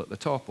catch them all at the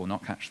top or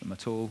not catch them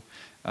at all.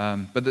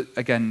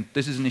 Again,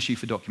 this is an issue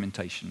for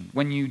documentation.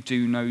 When you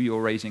do know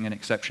you're raising an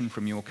exception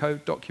from your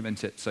code,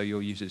 document it so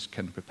your users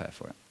can prepare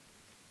for it.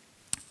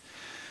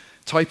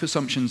 Type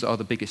assumptions are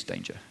the biggest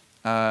danger.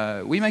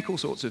 We make all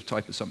sorts of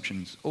type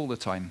assumptions all the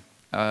time.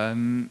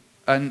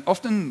 And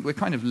often we're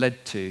kind of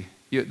led to.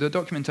 The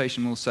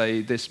documentation will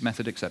say this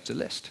method accepts a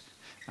list.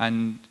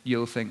 And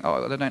you'll think,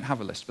 oh, I don't have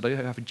a list, but I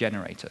have a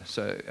generator.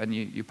 And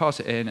you pass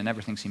it in, and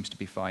everything seems to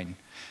be fine.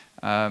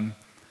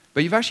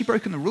 But you've actually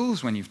broken the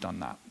rules when you've done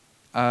that.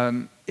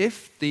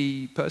 If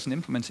the person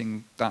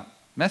implementing that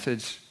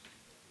method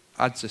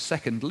adds a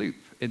second loop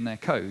in their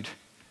code,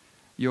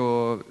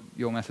 your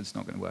method's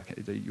not going to work.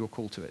 Your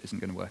call to it isn't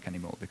going to work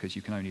anymore because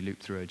you can only loop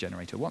through a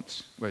generator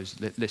once, whereas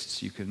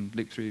lists you can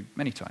loop through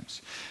many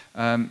times.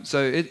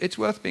 So it's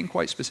worth being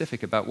quite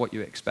specific about what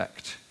you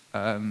expect.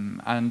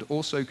 And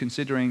also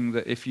considering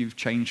that if you've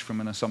changed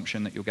from an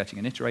assumption that you're getting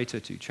an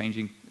iterator to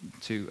changing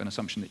to an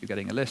assumption that you're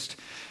getting a list,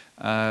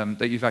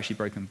 that you've actually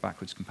broken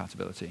backwards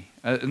compatibility.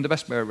 And the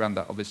best way around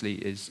that, obviously,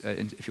 is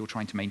if you're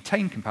trying to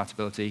maintain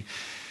compatibility,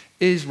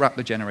 is wrap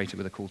the generator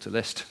with a call to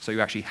list, so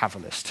you actually have a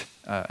list,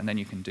 and then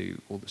you can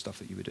do all the stuff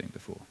that you were doing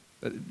before.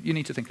 But you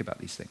need to think about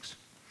these things.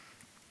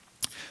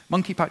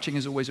 Monkey patching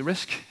is always a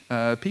risk.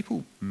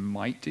 People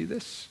might do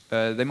this.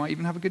 They might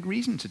even have a good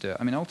reason to do it.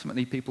 I mean,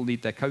 ultimately, people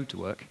need their code to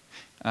work,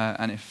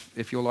 and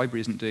if your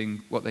library isn't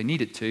doing what they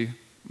need it to,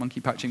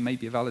 monkey patching may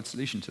be a valid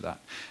solution to that.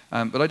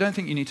 But I don't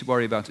think you need to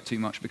worry about it too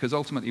much, because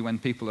ultimately, when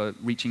people are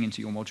reaching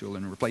into your module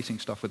and replacing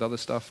stuff with other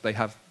stuff, they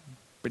have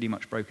pretty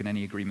much broken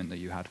any agreement that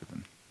you had with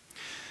them.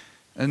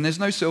 And there's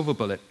no silver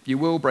bullet. You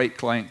will break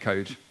client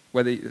code,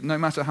 no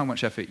matter how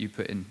much effort you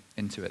put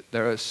into it.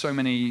 There are so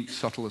many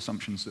subtle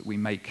assumptions that we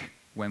make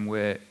when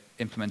we're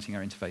implementing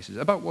our interfaces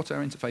about what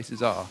our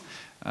interfaces are.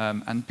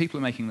 And people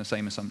are making the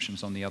same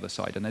assumptions on the other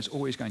side, and there's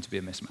always going to be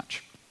a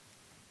mismatch.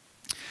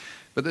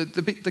 But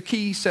the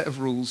key set of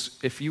rules,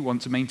 if you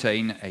want to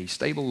maintain a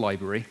stable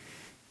library,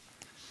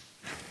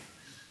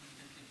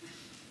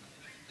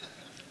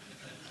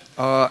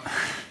 are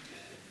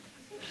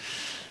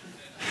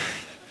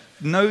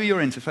know your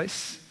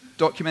interface,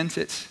 document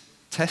it,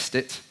 test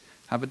it,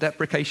 have a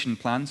deprecation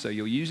plan so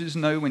your users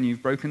know when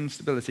you've broken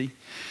stability,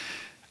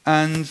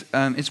 and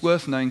it's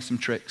worth knowing some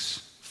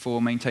tricks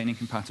for maintaining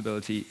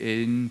compatibility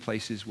in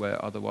places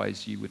where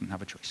otherwise you wouldn't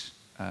have a choice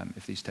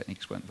if these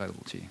techniques weren't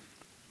available to you.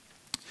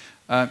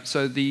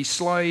 So the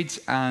slides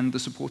and the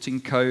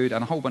supporting code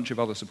and a whole bunch of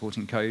other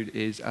supporting code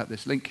is at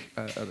this link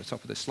at the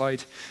top of this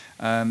slide.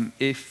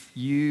 If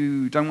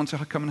you don't want to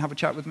come and have a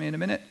chat with me in a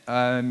minute,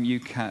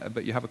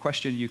 but you have a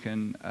question, you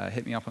can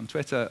hit me up on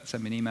Twitter,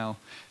 send me an email,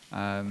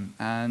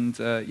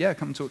 yeah,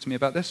 come and talk to me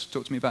about this,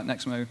 talk to me about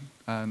Nexmo.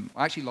 I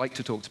actually like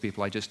to talk to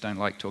people, I just don't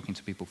like talking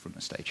to people from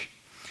the stage.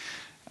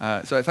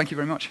 So thank you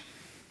very much.